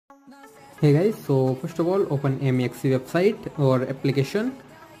Hey guys, so first of all open MEXC website or application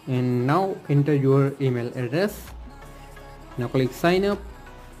and now enter your email address. Now click sign up.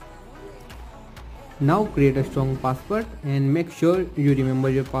 Now create a strong password and make sure you remember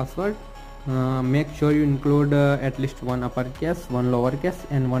your password. Make sure you include at least one uppercase, one lowercase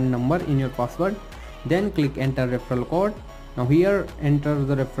and one number in your password. Then click enter referral code. Now here enter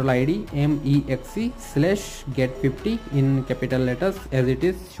the referral ID MEXC/get50 in capital letters as it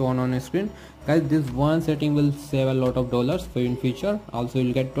is shown on your screen. Guys, this one setting will save a lot of dollars for you in future. Also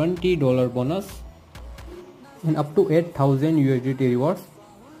you'll get $20 bonus and up to 8,000 USDT rewards.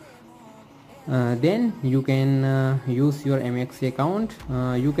 Then you can use your MEXC account.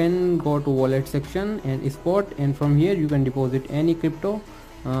 You can go to wallet section and spot, and from here you can deposit any crypto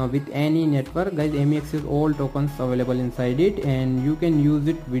with any network. Guys, MEXC is all tokens available inside it and you can use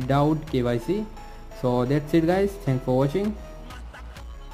it without KYC. So that's it guys, thanks for watching.